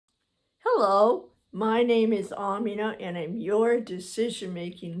Hello, my name is Amina and I'm your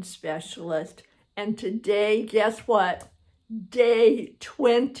decision-making specialist. And today, guess what? Day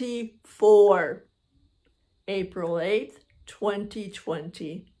 24, April 8th,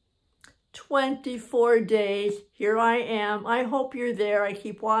 2020. 24 days, here I am. I hope you're there. I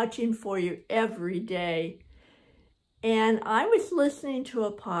keep watching for you every day. And I was listening to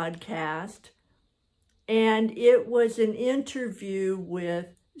a podcast, and it was an interview with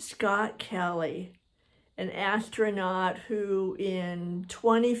Scott Kelly, an astronaut who in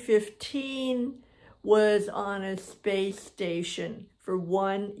 2015 was on a space station for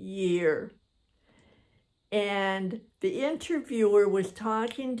 1 year. And the interviewer was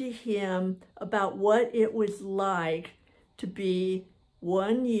talking to him about what it was like to be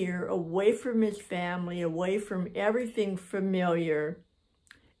 1 year away from his family, away from everything familiar,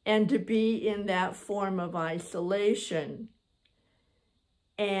 and to be in that form of isolation.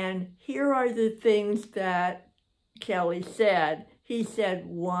 And here are the things that Kelly said. He said,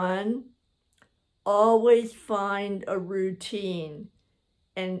 1, always find a routine.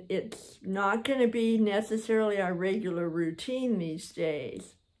 And it's not going to be necessarily our regular routine these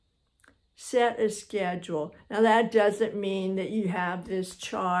days. Set a schedule. Now that doesn't mean that you have this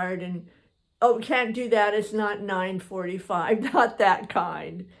chart and, oh, can't do that, it's not 9:45, not that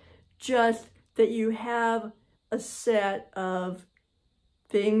kind. Just that you have a set of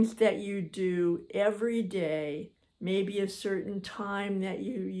things that you do every day, maybe a certain time that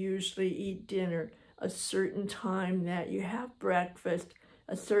you usually eat dinner, a certain time that you have breakfast,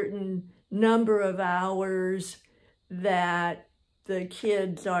 a certain number of hours that the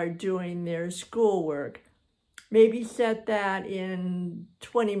kids are doing their schoolwork. Maybe set that in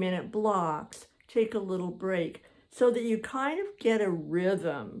 20-minute blocks, take a little break, so that you kind of get a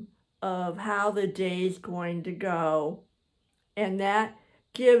rhythm of how the day's going to go. And that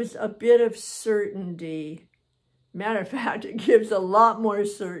gives a bit of certainty. Matter of fact, it gives a lot more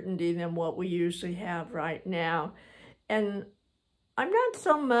certainty than what we usually have right now. And I'm not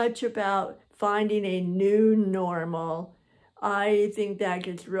so much about finding a new normal. I think that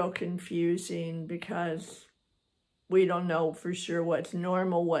gets real confusing because we don't know for sure what's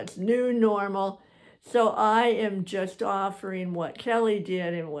normal, what's new normal. So I am just offering what Kelly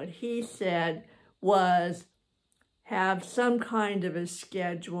did, and what he said was have some kind of a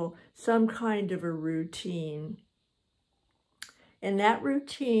schedule, some kind of a routine. And that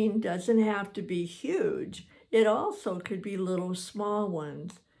routine doesn't have to be huge. It also could be little small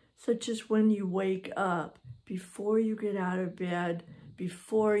ones, such as when you wake up, before you get out of bed,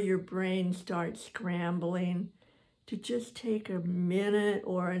 before your brain starts scrambling, to just take a minute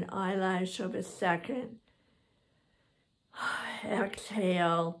or an eyelash of a second.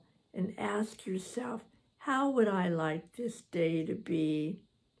 Exhale and ask yourself, how would I like this day to be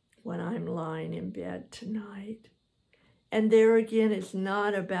when I'm lying in bed tonight? And there again, it's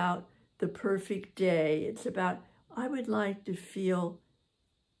not about the perfect day. It's about, I would like to feel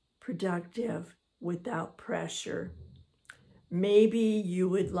productive without pressure. Maybe you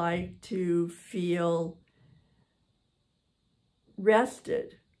would like to feel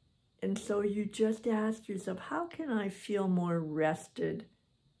rested. And so you just ask yourself, how can I feel more rested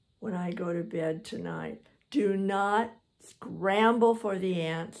when I go to bed tonight? Do not scramble for the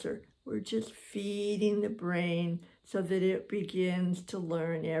answer. We're just feeding the brain so that it begins to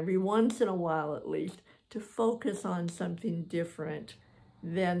learn, every once in a while at least, to focus on something different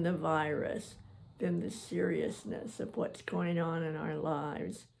than the virus, than the seriousness of what's going on in our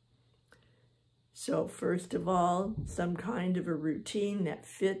lives. So first of all, some kind of a routine that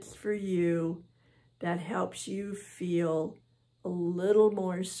fits for you, that helps you feel a little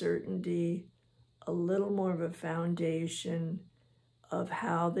more certainty, a little more of a foundation of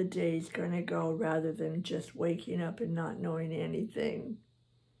how the day's going to go, rather than just waking up and not knowing anything.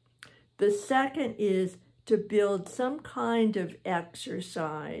 The second is to build some kind of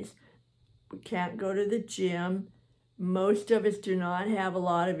exercise. We can't go to the gym. Most of us do not have a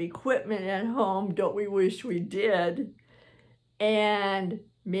lot of equipment at home. Don't we wish we did? And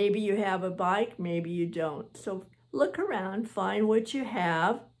maybe you have a bike, maybe you don't. So look around, find what you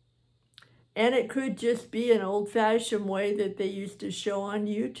have. And it could just be an old-fashioned way that they used to show on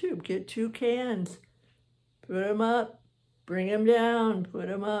YouTube. Get 2 cans, put them up, bring them down, put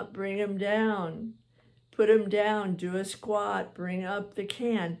them up, bring them down. Put them down, do a squat, bring up the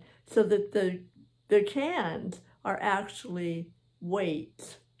can, so that the cans are actually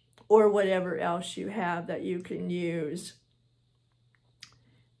weights or whatever else you have that you can use.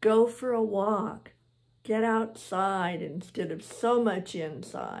 Go for a walk. Get outside instead of so much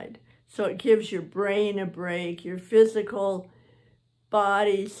inside. So it gives your brain a break, your physical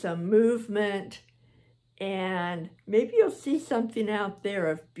body, some movement, and maybe you'll see something out there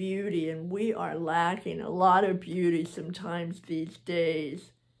of beauty, and we are lacking a lot of beauty sometimes these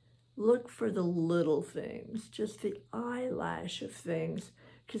days. Look for the little things, just the eyelash of things,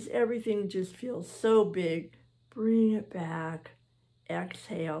 because everything just feels so big. Bring it back,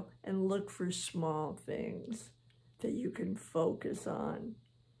 exhale, and look for small things that you can focus on.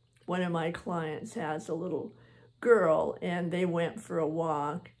 One of my clients has a little girl, and they went for a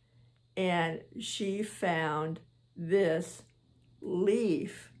walk, and she found this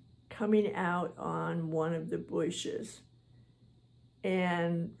leaf coming out on one of the bushes.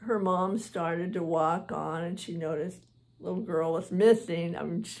 And her mom started to walk on, and she noticed the little girl was missing. I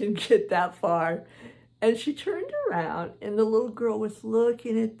mean, she didn't get that far. And she turned around, and the little girl was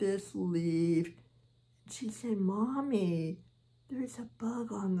looking at this leaf. She said, "Mommy, there's a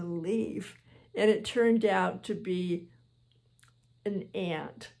bug on the leaf." And it turned out to be an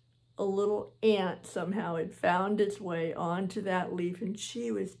ant. A little ant somehow had found its way onto that leaf, and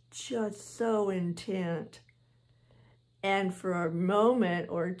she was just so intent. And for a moment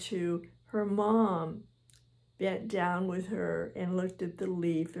or two, her mom bent down with her and looked at the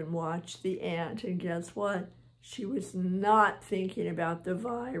leaf and watched the ant. And guess what? She was not thinking about the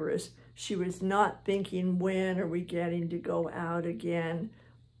virus. She was not thinking, when are we getting to go out again?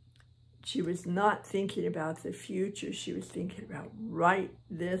 She was not thinking about the future. She was thinking about right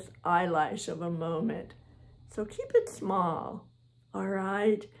this eyelash of a moment. So keep it small, all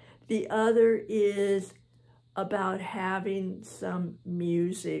right? The other is about having some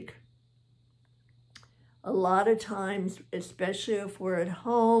music. A lot of times, especially if we're at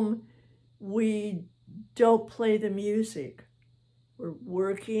home, we don't play the music. We're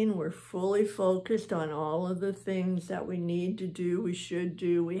working, we're fully focused on all of the things that we need to do, we should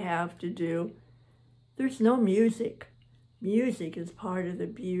do, we have to do. There's no music. Music is part of the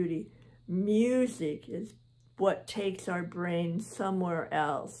beauty. Music is what takes our brain somewhere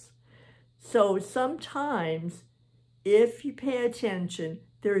else. So sometimes, if you pay attention,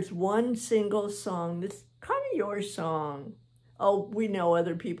 there's one single song that's kind of your song. Oh, we know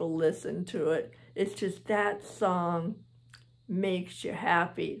other people listen to it. It's just that song makes you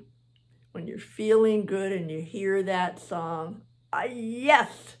happy. When you're feeling good and you hear that song,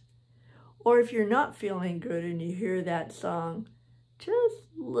 yes! Or if you're not feeling good and you hear that song, just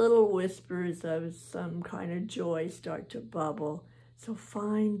little whispers of some kind of joy start to bubble. So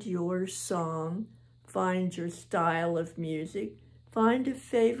find your song, find your style of music, find a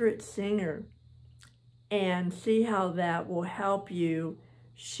favorite singer, and see how that will help you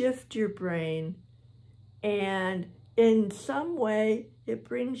shift your brain. And in some way, it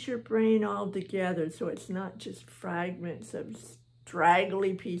brings your brain all together, so it's not just fragments of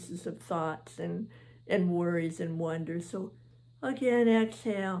straggly pieces of thoughts and worries and wonders. So again,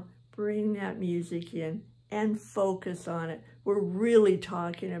 exhale, bring that music in, and focus on it. We're really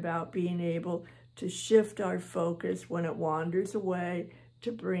talking about being able to shift our focus when it wanders away,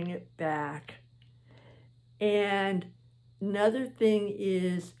 to bring it back. And another thing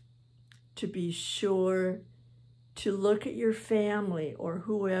is to be sure to look at your family or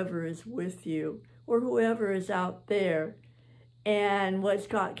whoever is with you or whoever is out there. And what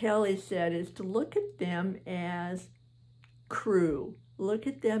Scott Kelly said is to look at them as crew. Look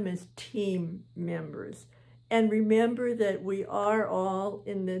at them as team members. And remember that we are all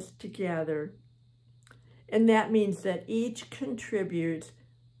in this together. And that means that each contributes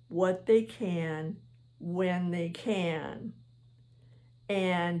what they can when they can.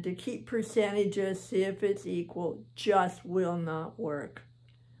 And to keep percentages, see if it's equal, just will not work.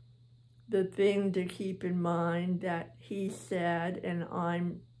 The thing to keep in mind that he said, and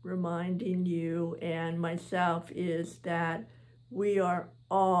I'm reminding you and myself, is that we are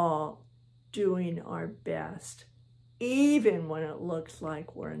all doing our best, even when it looks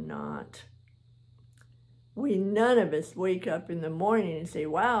like we're not. None of us wake up in the morning and say,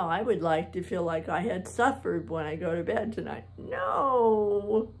 wow, I would like to feel like I had suffered when I go to bed tonight.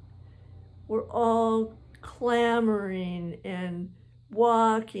 No, we're all clamoring and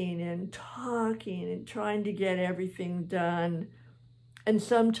walking and talking and trying to get everything done, and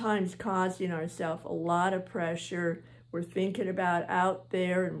sometimes causing ourselves a lot of pressure. We're thinking about out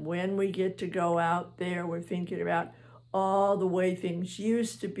there, and when we get to go out there, we're thinking about all the way things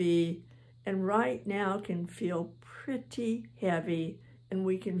used to be. And right now can feel pretty heavy, and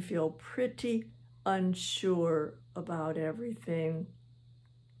we can feel pretty unsure about everything.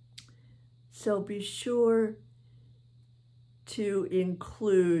 So be sure to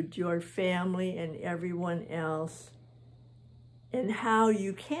include your family and everyone else and how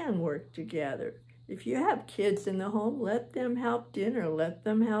you can work together. If you have kids in the home, let them help dinner, let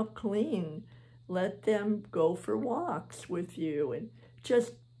them help clean, let them go for walks with you, and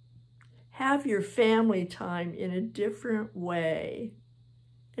just have your family time in a different way.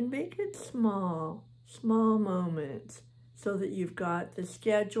 And make it small moments, so that you've got the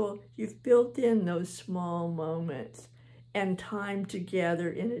schedule, you've built in those small moments and time together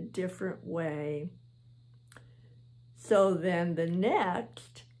in a different way. So then the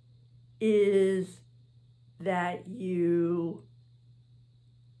next is that you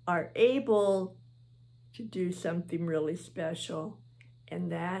are able to do something really special,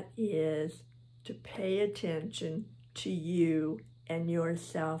 and that is to pay attention to you and your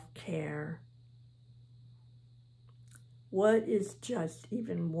self-care. What is just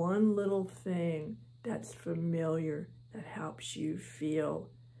even one little thing that's familiar that helps you feel,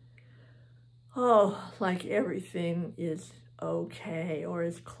 like everything is okay, or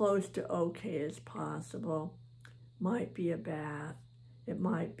as close to okay as possible? Might be a bath. It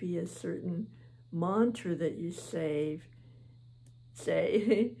might be a certain mantra that you say,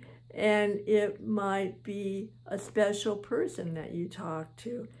 and it might be a special person that you talk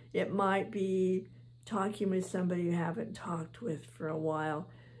to. It might be talking with somebody you haven't talked with for a while.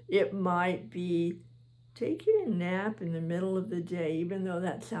 It might be taking a nap in the middle of the day, even though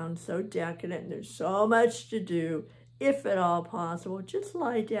that sounds so decadent and there's so much to do. If at all possible, just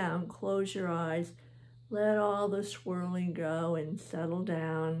lie down, close your eyes, let all the swirling go and settle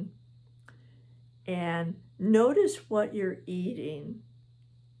down. And notice what you're eating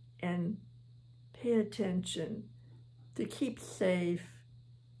and pay attention to keep safe,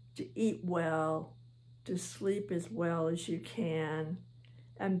 to eat well, to sleep as well as you can,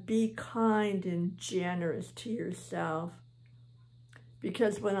 and be kind and generous to yourself.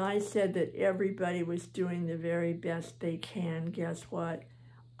 Because when I said that everybody was doing the very best they can, guess what?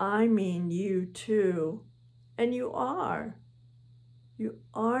 I mean you too. And you are. You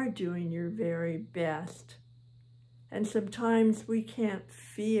are doing your very best. And sometimes we can't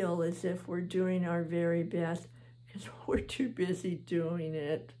feel as if we're doing our very best because we're too busy doing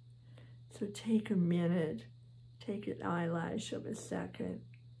it. So take a minute, take an eyelash of a second.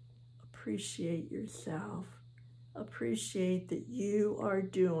 Appreciate yourself. Appreciate that you are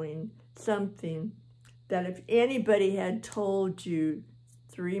doing something that if anybody had told you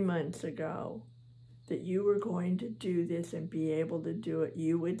 3 months ago that you were going to do this and be able to do it,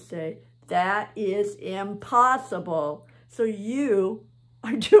 you would say, that is impossible. So you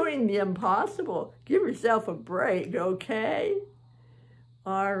are doing the impossible. Give yourself a break, okay?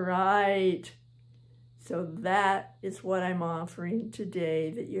 All right. So that is what I'm offering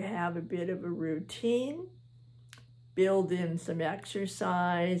today, that you have a bit of a routine, build in some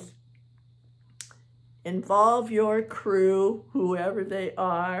exercise, involve your crew, whoever they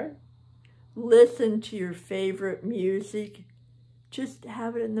are, listen to your favorite music, just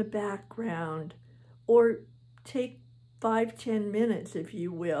have it in the background, or take 5-10 minutes, if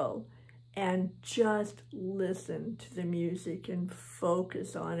you will, and just listen to the music and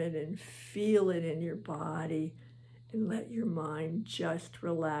focus on it and feel it in your body and let your mind just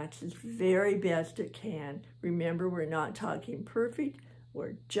relax as very best it can. Remember, we're not talking perfect,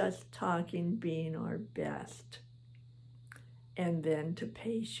 we're just talking being our best. And then to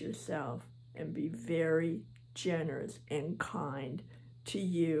pace yourself and be very generous and kind to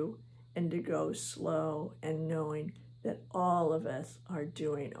you, and to go slow and knowing that all of us are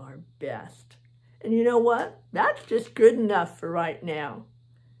doing our best. And you know what? That's just good enough for right now.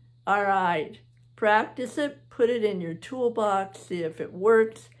 All right, practice it, put it in your toolbox, see if it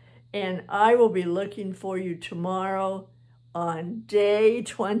works, and I will be looking for you tomorrow on day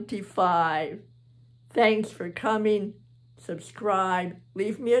 25. Thanks for coming. Subscribe,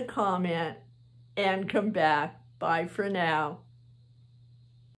 leave me a comment, and come back. Bye for now.